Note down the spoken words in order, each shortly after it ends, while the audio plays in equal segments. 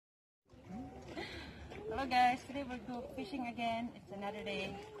Hello guys, today we're go fishing again. It's another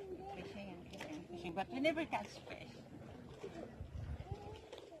day fishing and fishing, but we never catch fish.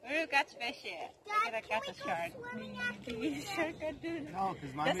 We will catch fish yet. We're gonna catch a shark. Shark, dude. No,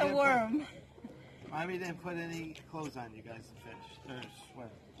 because that's a worm. Mommy didn't put any clothes on you guys to fish or swim.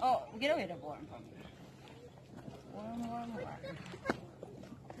 Oh, get away the worm from me. Worm.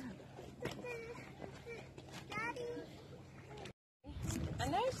 A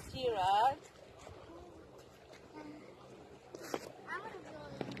nice sea rod.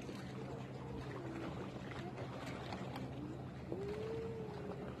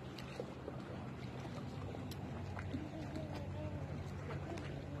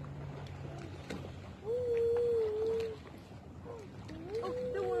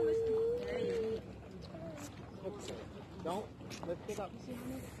 Don't lift it up.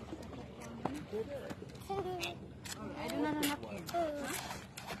 I do not have napkin.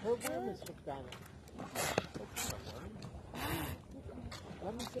 Her worm is hooked on it.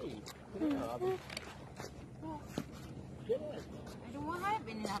 Let me see. Get it, Robbie. Get it. I don't want to have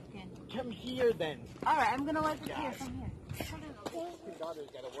any napkin. Come here then. Alright, I'm gonna wipe it here. Come here. Your daughter's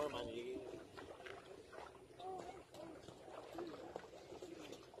got a worm on you.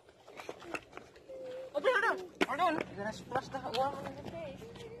 Hold on. You're gonna splash the worm in the face.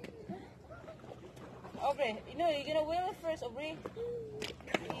 Aubrey, you know, you're gonna wheel it first, Aubrey.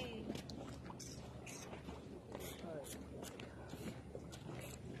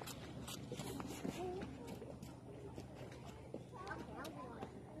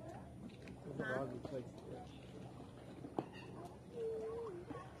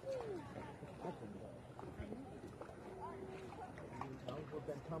 Well,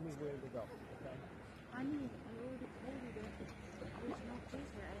 then tell me where to go, okay? I already told you that there's no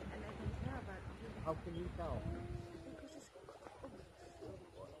place there, and I can tell, but... How can you tell? Because it's...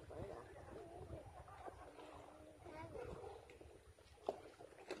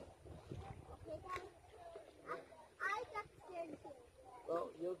 Well,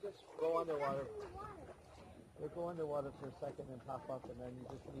 you'll just go underwater. You'll go underwater for a second and pop up, and then you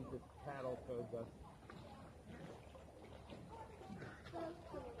just need to paddle towards us.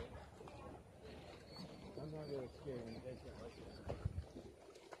 I'm not really scared when you guys get like this.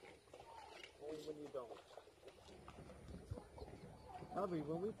 Only when you don't. Aubrey,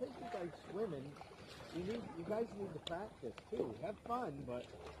 when we take you guys swimming, you guys need to practice too. Have fun, but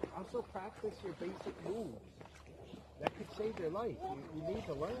also practice your basic moves. That could save your life. You need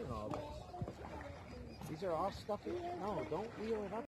to learn all this. These are all stuff. No, don't wheel it up.